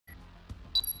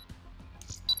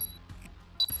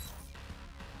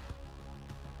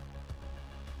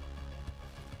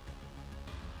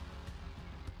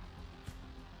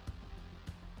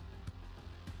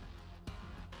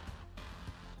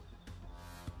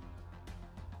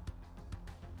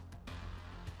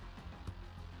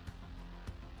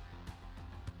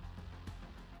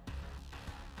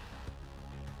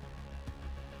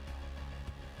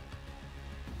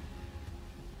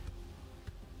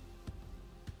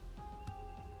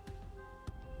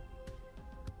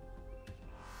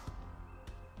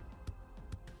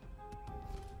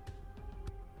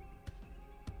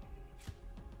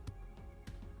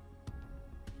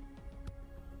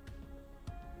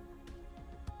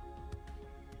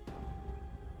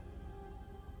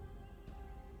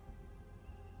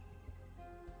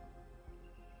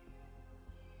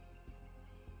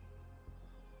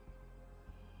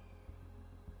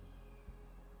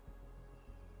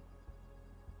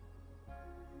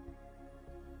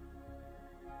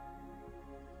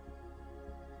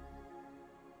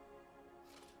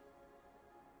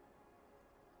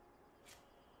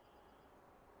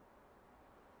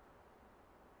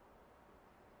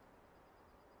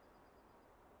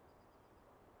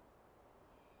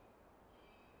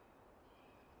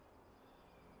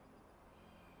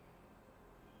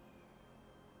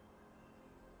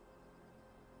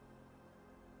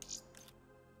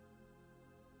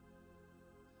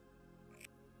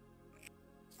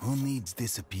Who needs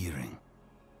disappearing?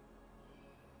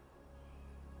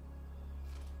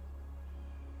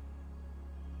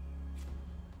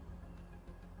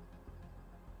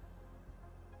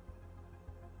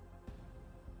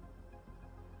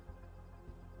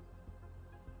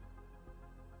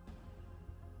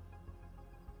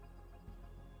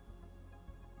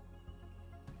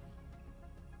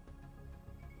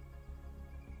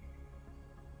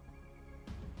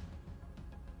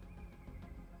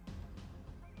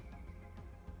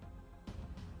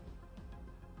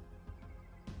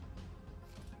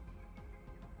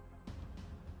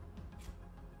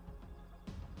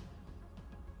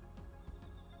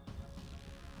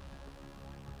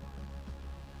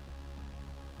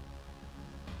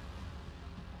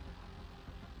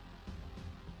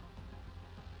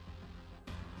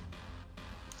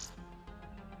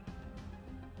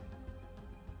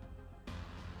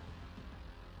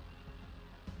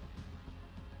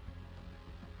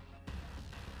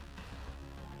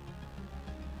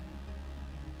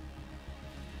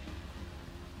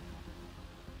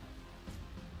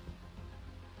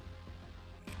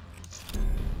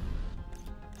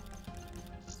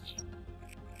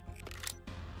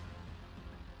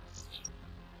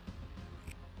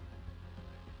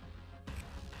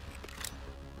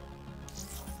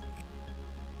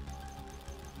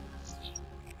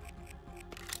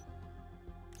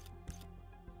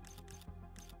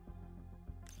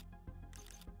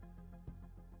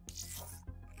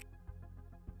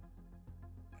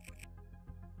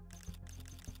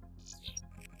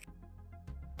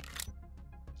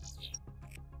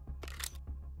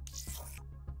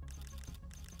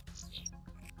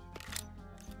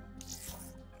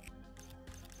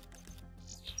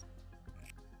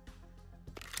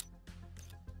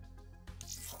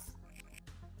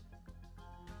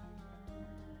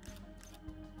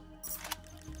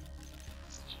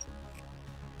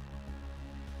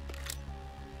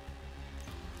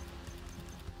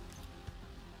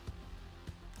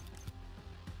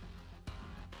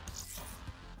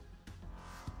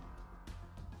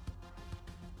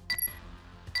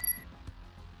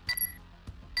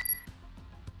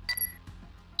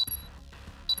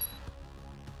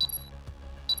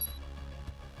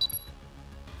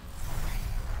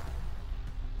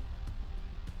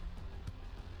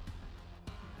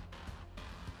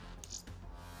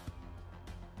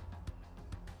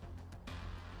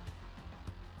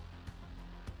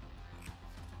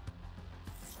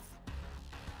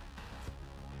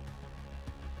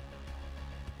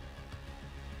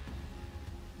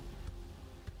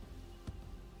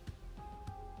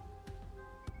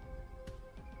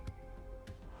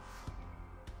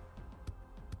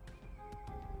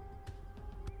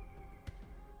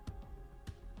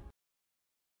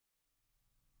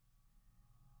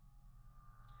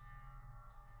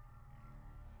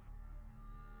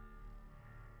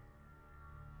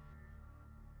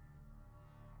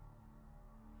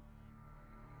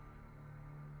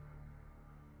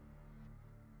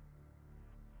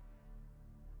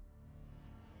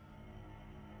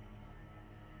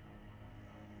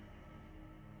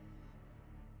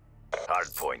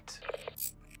 Hard point.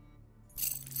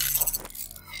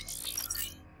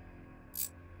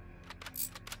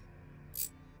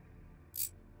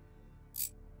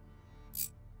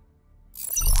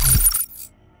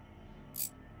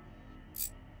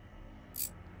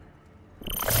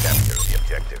 Capture the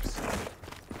objectives.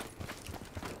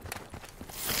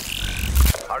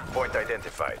 Hard point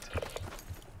identified.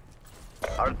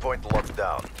 Hard point locked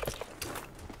down.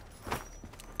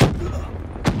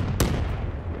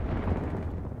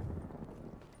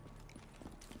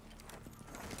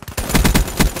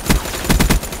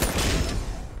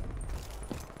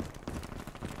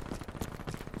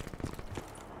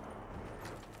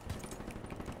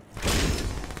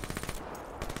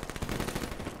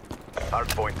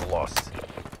 Hardpoint lost.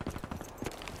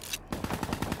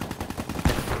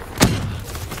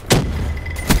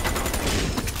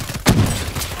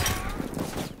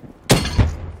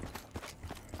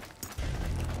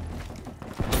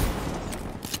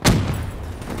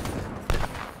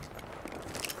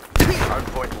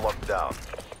 Hardpoint locked down.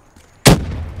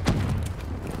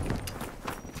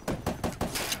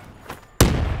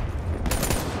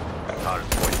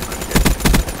 Hardpoint protected.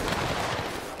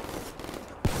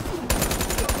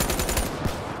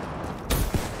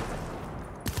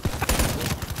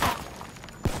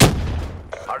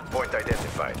 Hardpoint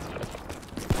identified.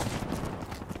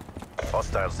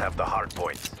 Hostiles have the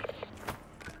hardpoint.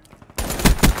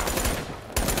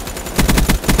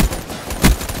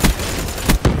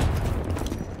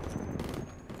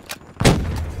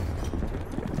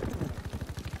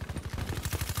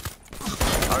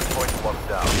 Hardpoint locked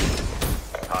down.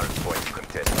 Hard point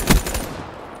contested.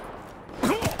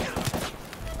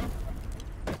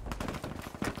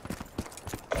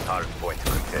 Hard point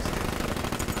contested.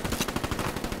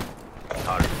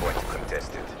 Hard point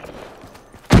contested.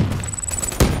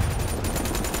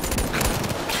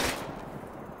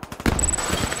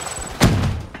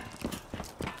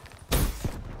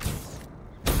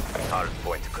 Hard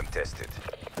point contested.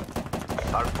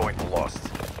 Hard point lost.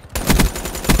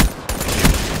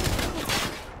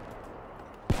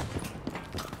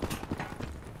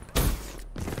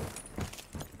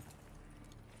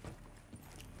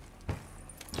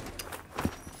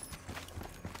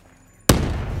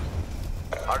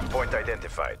 Hard point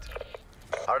identified.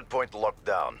 Hard point locked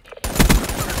down.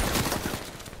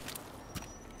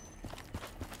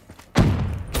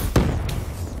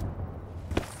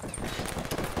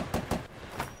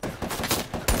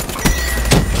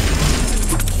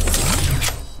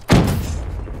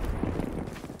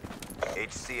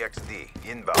 HCXD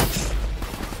inbound.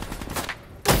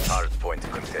 Hard point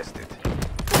contested.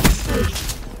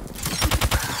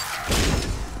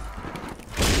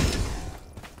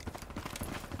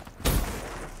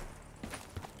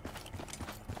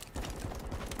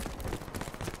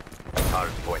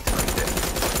 Hard point contested.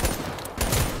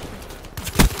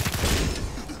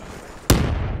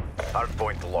 Hard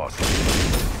point lost.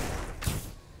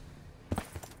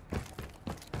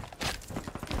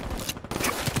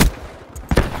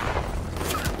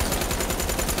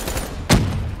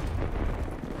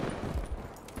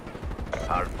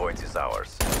 Hard point is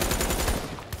ours.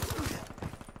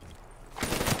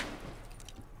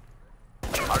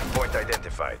 Hard point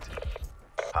identified.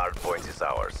 Hard point is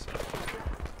ours.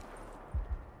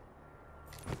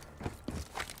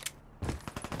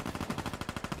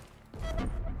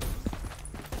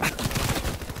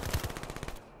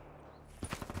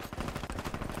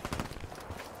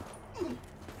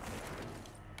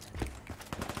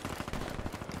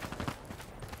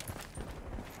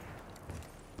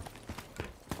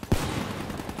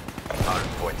 Hard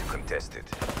point contested.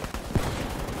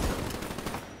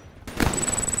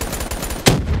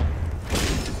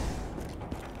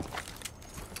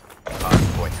 Hard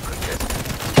point contested.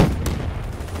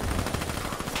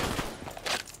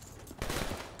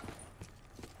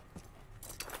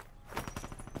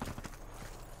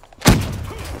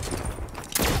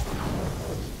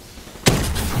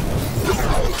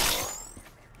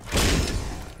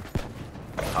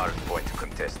 Hard point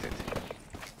contested.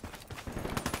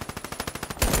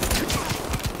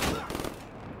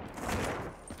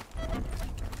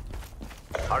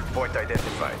 Hard point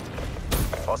identified.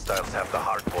 Hostiles have the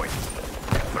hard point.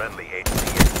 Friendly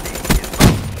HCXD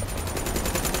inbound.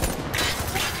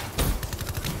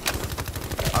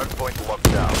 Hard point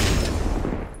locked down.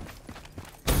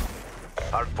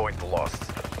 Hard point lost.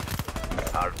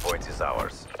 Hard point is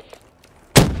ours.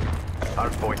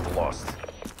 Hard point lost.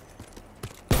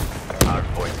 Hard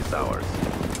point is ours.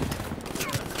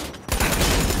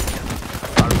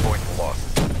 Hard point lost.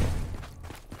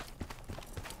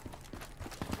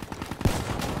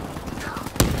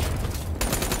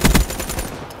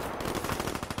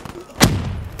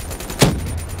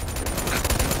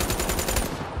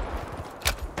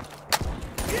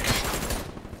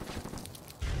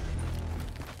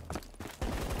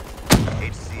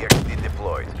 HCXD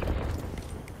deployed.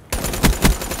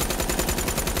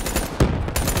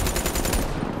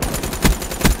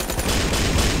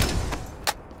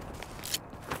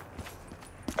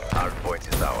 Hard point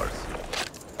is ours.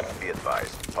 Be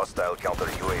advised, hostile counter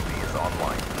UAV is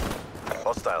online.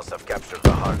 Hostiles have captured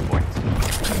the hard point.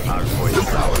 Hard point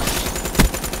is ours.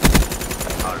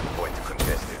 Hard point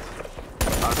contested.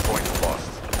 Hard point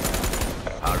lost.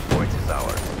 Hard point is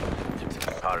ours.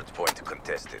 Hard point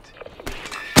contested.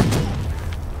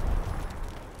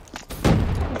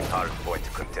 Hard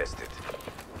point contested.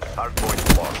 Hard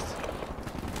point lost.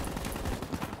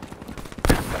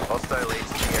 Hostile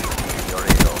HCXD in your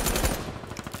AO.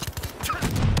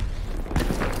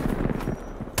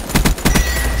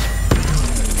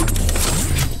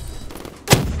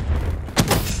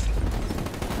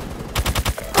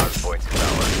 Hard point is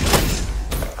ours.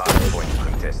 Hard point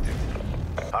contested.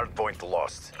 Hard point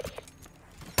lost.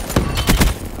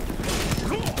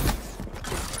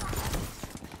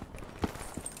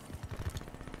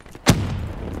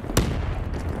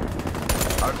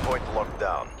 Hard point locked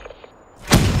down.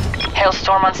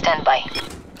 Hailstorm on standby.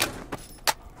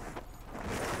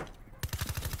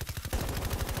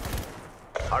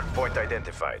 Hard point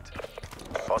identified.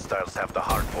 Hostiles have the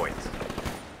hard point.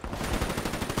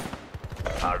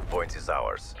 Hard point is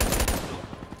ours.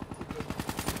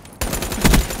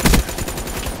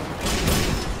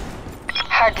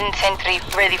 Hardened sentry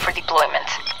ready for deployment.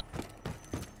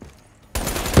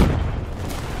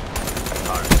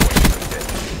 Hardpoint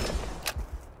contested.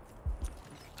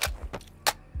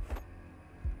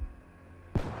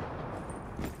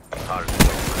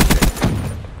 Hardpoint contested.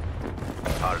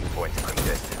 Hardpoint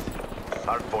contested.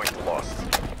 Hardpoint lost.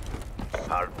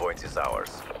 Hardpoint is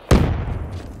ours.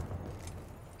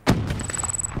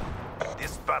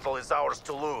 This battle is ours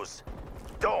to lose.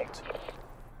 Don't!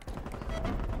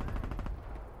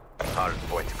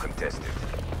 Hardpoint contested.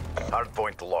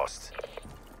 Hardpoint lost.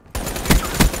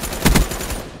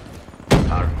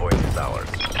 Hardpoint is ours.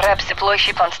 Reps deploy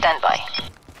ship on standby.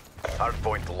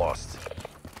 Hardpoint lost.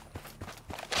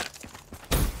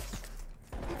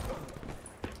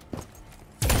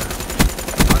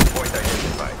 Hardpoint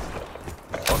identified.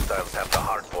 Hostiles have the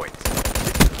hardpoint.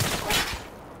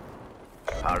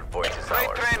 Hardpoint is Freight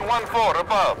ours. train 1-4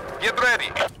 above. Get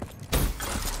ready.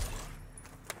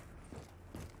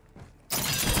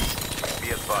 Be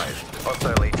advised.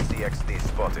 Hostile HCXD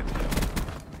spotted.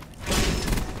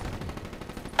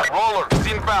 Rollers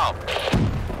inbound.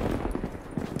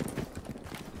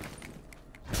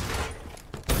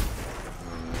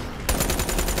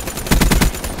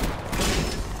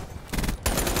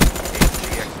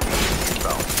 HCXD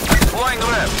inbound. Deploying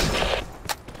reps.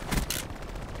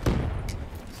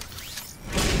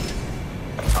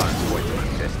 Hardpoint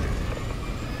contested.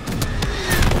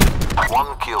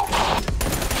 One kill.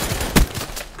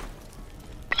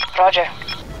 Roger.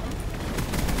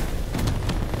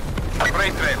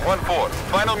 Freight train 1-4.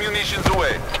 Final munitions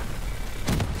away.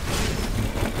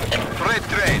 Freight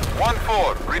train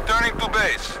 1-4. Returning to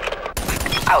base.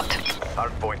 Out.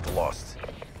 Hardpoint lost.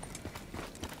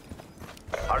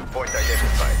 Hardpoint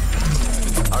identified.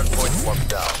 Hardpoint locked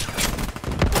down.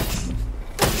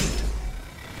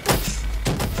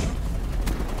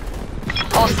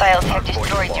 Hostiles have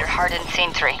destroyed your hardened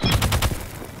sentry.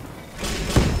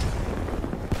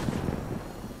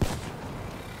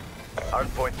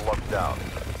 Hardpoint locked down.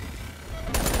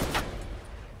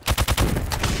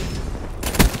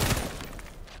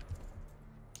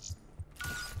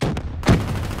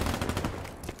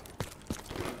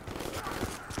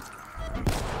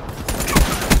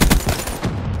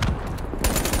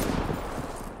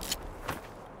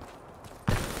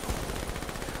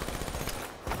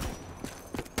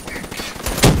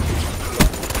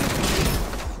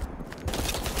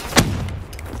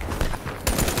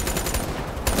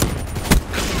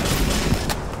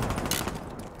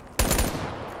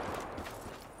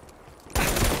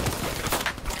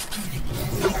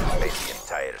 Make the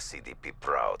entire CDP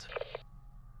proud.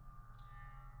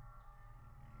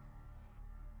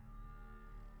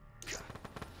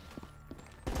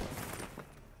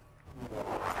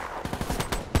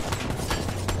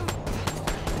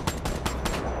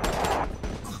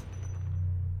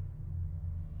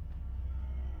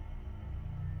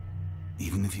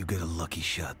 Even if you get a lucky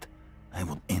shot, I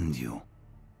will end you.